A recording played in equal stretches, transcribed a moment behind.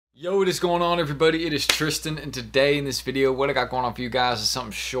Yo, what is going on, everybody? It is Tristan, and today in this video, what I got going on for you guys is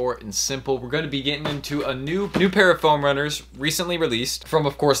something short and simple. We're going to be getting into a new pair of foam runners recently released from,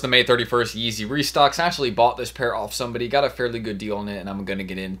 of course, the May 31st Yeezy restocks. I actually bought this pair off somebody, got a fairly good deal on it, and I'm going to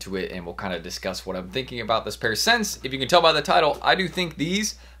get into it, and we'll kind of discuss what I'm thinking about this pair. Since, if you can tell by the title, I do think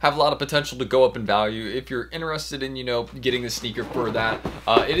these have a lot of potential to go up in value. If you're interested in, getting the sneaker for that,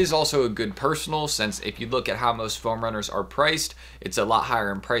 it is also a good personal, since if you look at how most foam runners are priced, it's a lot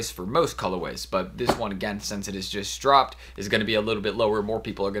higher in price for most colorways. But this one, again, since it is just dropped, is going to be a little bit lower. More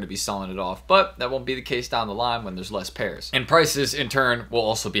people are going to be selling it off, but that won't be the case down the line when there's less pairs. And prices, in turn, will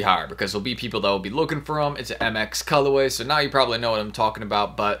also be higher because there'll be people that will be looking for them. It's an MX colorway, so now you probably know what I'm talking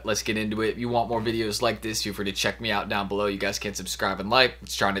about, but let's get into it. If you want more videos like this, feel free to check me out down below. You guys can subscribe and like.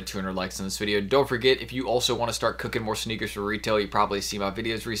 Let's try to 200 likes on this video. Don't forget, if you also want to start cooking more sneakers for retail, you probably see my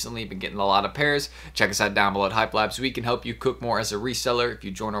videos recently. Been getting a lot of pairs. Check us out down below at HYPELABS. We can help you cook more as a reseller. If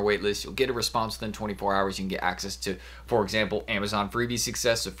you join our waitlist, you'll get a response within 24 hours. You can get access to, for example, Amazon freebie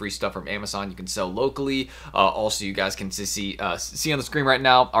success, so free stuff from Amazon you can sell locally. Also, you guys can see on the screen right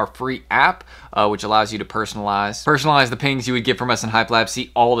now our free app, which allows you to personalize the pings you would get from us in HYPELABS.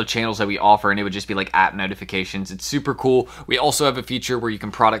 See all the channels that we offer, and it would just be like app notifications. It's super cool. We also have a feature where you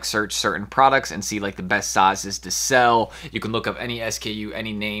can product search certain products and see like the best sizes to sell. You can look up any SKU,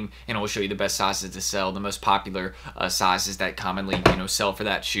 any name, and it will show you the best sizes to sell, the most popular sizes that commonly sell for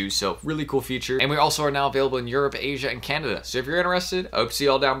that shoe. So really cool feature. And we also are now available in Europe, Asia, and Canada. So if you're interested, I hope to see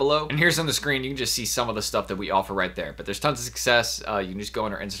you all down below. And here's on the screen, you can just see some of the stuff that we offer right there. But there's tons of success. You can just go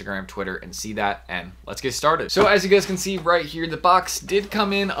on our Instagram, Twitter, and see that. And let's get started. So as you guys can see right here, the box did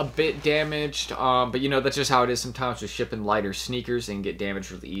come in a bit damaged, but that's just how it is sometimes with shipping lighter sneakers and get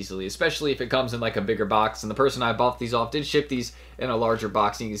damaged really easily, especially if it comes in like a bigger box. And the person I bought these off did ship these in a larger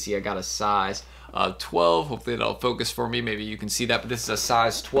box, and you can see I got a size 12. Hopefully it'll focus for me. Maybe you can see that, but this is a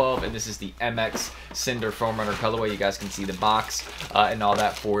size 12, and this is the MX Cinder Foam Runner colorway. You guys can see the box and all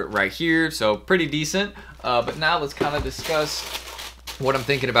that for it right here. So pretty decent. But now let's kind of discuss what I'm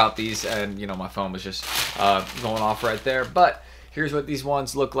thinking about these. And my phone was just going off right there, but here's what these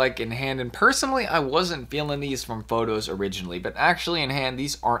ones look like in hand. And personally, I wasn't feeling these from photos originally, but actually in hand,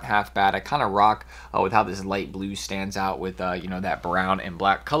 these aren't half bad. I kind of rock with how this light blue stands out with, that brown and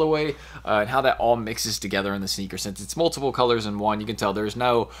black colorway, and how that all mixes together in the sneaker. Since it's multiple colors in one, you can tell there's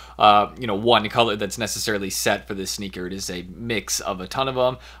no, one color that's necessarily set for this sneaker. It is a mix of a ton of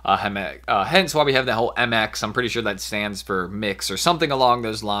them. Hence why we have the whole MX. I'm pretty sure that stands for mix or something along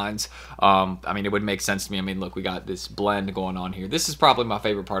those lines. It would make sense to me. Look, we got this blend going on here. This is probably my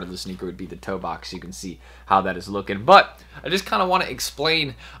favorite part of the sneaker, would be the toe box. You can see how that is looking. But I just kind of want to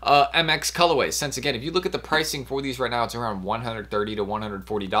explain MX colorways. Since again, if you look at the pricing for these right now, it's around $130 to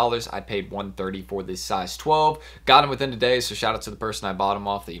 $140. I paid $130 for this size 12. Got them within a day, so shout out to the person I bought them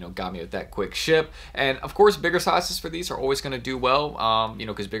off that got me with that quick ship. And of course, bigger sizes for these are always going to do well,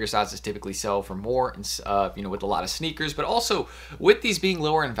 because bigger sizes typically sell for more, and with a lot of sneakers. But also with these being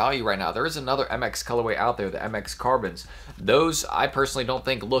lower in value right now, there is another MX colorway out there, the MX Carbons. Those I personally don't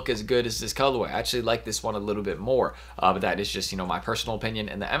think look as good as this colorway. I actually like this one a little bit more, but that is just my personal opinion.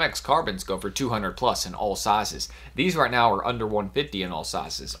 And the MX Carbons go for 200 plus in all sizes. These right now are under 150 in all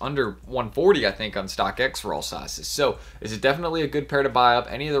sizes, under 140 I think on StockX for all sizes. So this is definitely a good pair to buy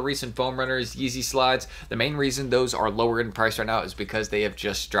up. Any of the recent Foam Runners, Yeezy slides, the main reason those are lower in price right now is because they have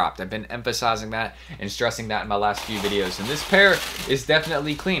just dropped. I've been emphasizing that and stressing that in my last few videos, and this pair is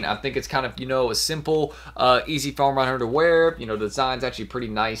definitely clean. I think it's kind of a simple, easy foam runner to wear. The design's actually pretty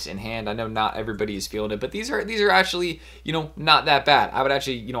nice in hand. I know not everybody is feeling it, but these are actually, not that bad. I would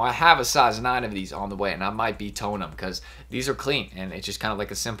actually, I have a size 9 of these on the way, and I might be towing them because these are clean, and it's just kind of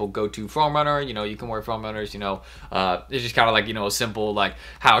like a simple go-to foam runner. You can wear foam runners, it's just kind of like, a simple like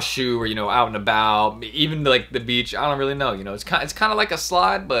house shoe, or, out and about, even like the beach. I don't really know, it's kind of like a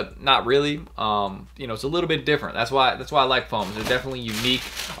slide, but not really. It's a little bit different. That's why I like foams. They're definitely unique.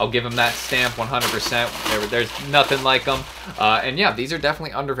 I'll give them that stamp 100%. There's nothing like them. And yeah, these are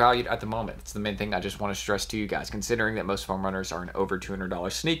definitely undervalued at the moment. It's the main thing I just want to stress to you guys, considering that most foam runners are an over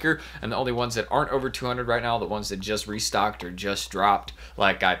 $200 sneaker, and the only ones that aren't over 200 right now, the ones that just restocked or just dropped.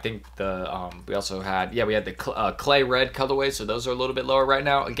 Like I think we also had, we had the clay red colorway, so those are a little bit lower right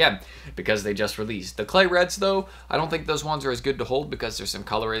now, again, because they just released. The clay reds though, I don't think those ones are as good to hold because there's some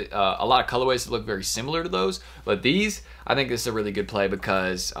a lot of colorways that look very similar to those, but these, I think this is a really good play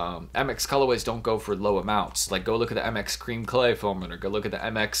because MX colorways don't go for low amounts. Like go look at the MX Cream Green Clay foam runner. Go look at the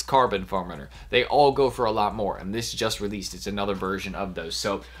MX Carbon foam runner. They all go for a lot more, and this just released. It's another version of those.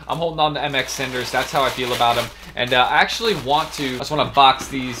 So I'm holding on to MX Cinders. That's how I feel about them. And I actually want to, I just want to box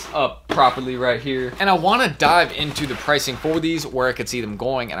these up properly right here. And I want to dive into the pricing for these, where I could see them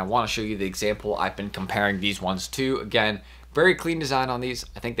going, and I want to show you the example I've been comparing these ones to. Again, very clean design on these.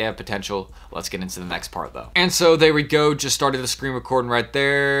 I think they have potential. Let's get into the next part though. And so there we go. Just started the screen recording right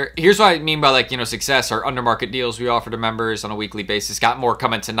there. Here's what I mean by, like, you know, success or under market deals we offer to members on a weekly basis. Got more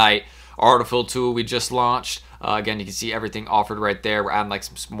coming tonight. Our autofill tool we just launched. Again, you can see everything offered right there. We're adding like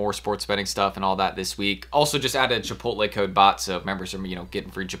some more sports betting stuff and all that this week. Also just added a Chipotle code bot, so members are, you know,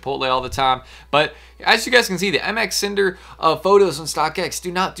 getting free Chipotle all the time. But as you guys can see, the MX Cinder photos on StockX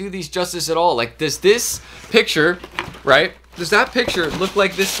do not do these justice at all. Like, does this picture, right? Does that picture look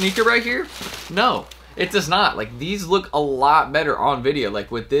like this sneaker right here? No, it does not. Like, these look a lot better on video.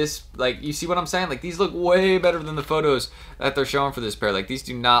 Like with this, like, you see what I'm saying? Like, these look way better than the photos that they're showing for this pair. Like, these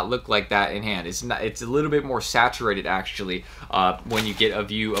do not look like that in hand. It's not. It's a little bit more saturated actually when you get a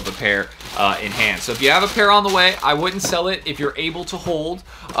view of a pair in hand. So if you have a pair on the way, I wouldn't sell it if you're able to hold.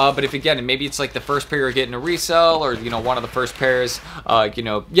 But if, again, maybe it's like the first pair you're getting to resell, or, you know, one of the first pairs, you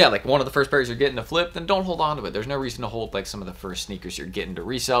know, yeah, like one of the first pairs you're getting to flip, then don't hold on to it. There's no reason to hold like some of the first sneakers you're getting to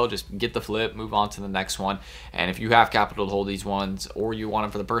resell. Just get the flip, move on to the next one. And if you have capital to hold these ones, or you want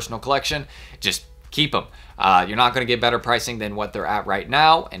them for the personal collection, just keep them. You're not going to get better pricing than what they're at right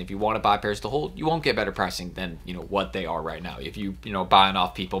now, and if you want to buy pairs to hold, you won't get better pricing than, you know, what they are right now. If you know, buying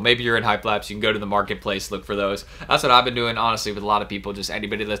off people, maybe you're in HYPELABS, you can go to the marketplace, look for those. That's what I've been doing, honestly, with a lot of people. Just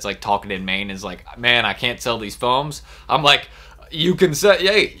anybody that's like talking in Maine is like, man, I can't sell these foams. I'm like, you can sell,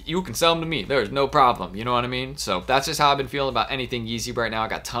 hey, you can sell them to me. There's no problem. You know what I mean? So that's just how I've been feeling about anything Yeezy right now. I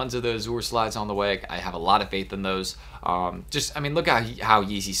got tons of those Azure slides on the way. I have a lot of faith in those. I mean, look at how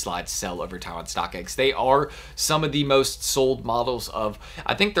Yeezy slides sell over time on StockX. They are some of the most sold models of,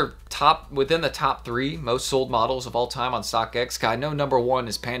 I think they're within the top 3 most sold models of all time on StockX. I know number 1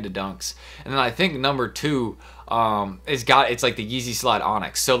 is Panda Dunks, and then I think number 2 it's like the Yeezy slide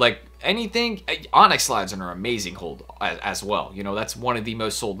Onyx. So like anything, Onyx slides are an amazing hold as well. You know, that's one of the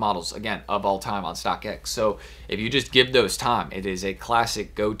most sold models, again, of all time on StockX. So if you just give those time, it is a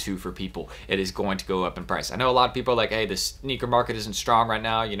classic go-to for people. It is going to go up in price. I know a lot of people are like, hey, the sneaker market isn't strong right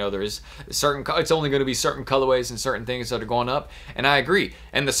now. You know, there is certain, it's only going to be certain colorways and certain things that are going up. And I agree.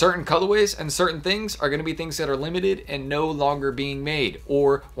 And the certain colorways and certain things are going to be things that are limited and no longer being made,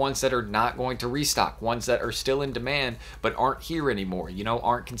 or ones that are not going to restock, ones that are still in demand but aren't here anymore, you know,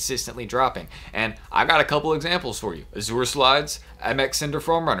 aren't consistently dropping. And I've got a couple examples for you. Azure slides, MX Cinder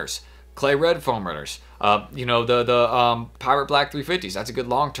foam runners, Clay Red foam runners, you know, the Pirate Black 350s, that's a good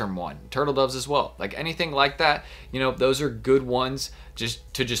long-term one. Turtle Doves as well. Like anything like that, you know, those are good ones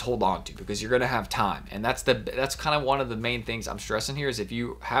to hold on to, because you're going to have time. And that's kind of one of the main things I'm stressing here, is if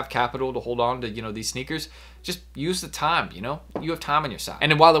you have capital to hold on to, you know, these sneakers, just use the time. You know, you have time on your side.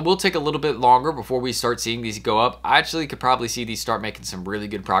 And while it will take a little bit longer before we start seeing these go up, I actually could probably see these start making some really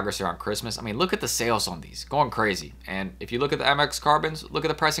good progress around Christmas. I mean, look at the sales on these, going crazy. And if you look at the MX Carbons, look at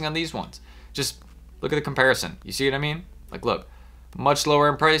the pricing on these ones. Just look at the comparison. You see what I mean? Like, look, much lower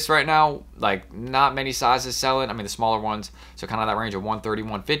in price right now. Like, not many sizes selling. I mean, the smaller ones, so kind of that range of 130,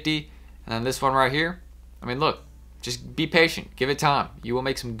 150. And then this one right here, I mean, look, just be patient. Give it time. You will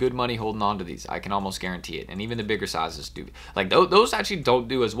make some good money holding on to these. I can almost guarantee it. And even the bigger sizes do. Like, those actually don't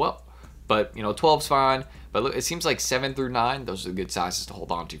do as well. But, you know, 12's fine. But look, it seems like 7 through 9, those are the good sizes to hold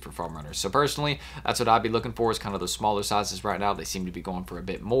on to for foam runners. So personally, that's what I'd be looking for, is kind of the smaller sizes right now. They seem to be going for a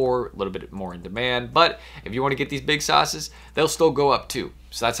bit more, a little bit more in demand. But if you want to get these big sizes, they'll still go up too.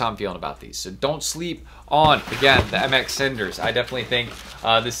 So that's how I'm feeling about these. So don't sleep on, again, the MX Cinders. I definitely think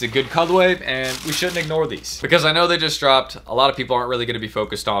this is a good colorway, and we shouldn't ignore these, because I know they just dropped. A lot of people aren't really going to be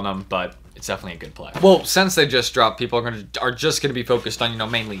focused on them, but it's definitely a good play. Well, since they just dropped, people are just going to be focused on, you know,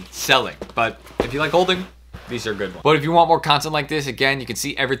 mainly selling. But if you like holding, these are good ones. But if you want more content like this, again, you can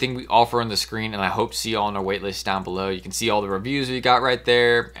see everything we offer on the screen, and I hope to see you all on our waitlist down below. You can see all the reviews we got right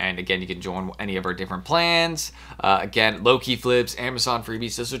there, and again, you can join any of our different plans. Again, low-key flips, Amazon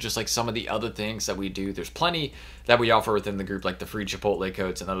freebies, those are just like some of the other things that we do. There's plenty that we offer within the group, like the free Chipotle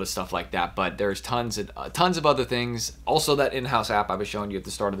codes and other stuff like that, but there's tons of other things. Also, that in-house app I was showing you at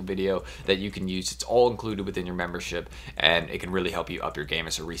the start of the video that you can use. It's all included within your membership, and it can really help you up your game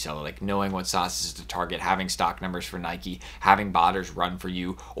as a reseller, like knowing what sizes to target, having stock numbers for Nike, having botters run for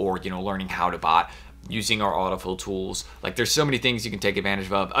you, or, you know, learning how to bot, using our autofill tools. Like, there's so many things you can take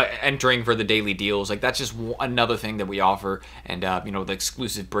advantage of. Entering for the daily deals, like that's just another thing that we offer. And you know, the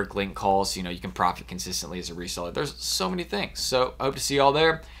exclusive brick link calls, you know, you can profit consistently as a reseller. There's so many things. So I hope to see you all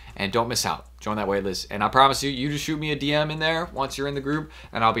there, and don't miss out. Join that waitlist, and I promise you, you just shoot me a DM in there once you're in the group,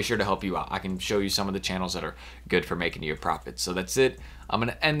 and I'll be sure to help you out. I can show you some of the channels that are good for making you a profit. So that's it. I'm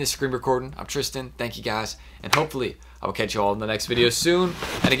gonna end this screen recording. I'm Tristan. Thank you guys, and hopefully I will catch you all in the next video soon.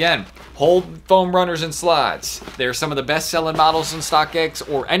 And again, hold foam runners and slides. They're some of the best selling models in StockX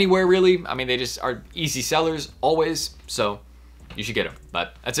or anywhere really. I mean, they just are easy sellers always, so you should get them.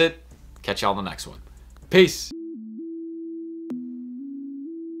 But that's it. Catch y'all in the next one. Peace.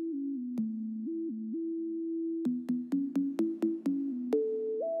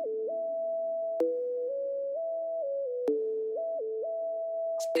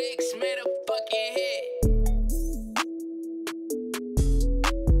 Sticks made a fucking hit.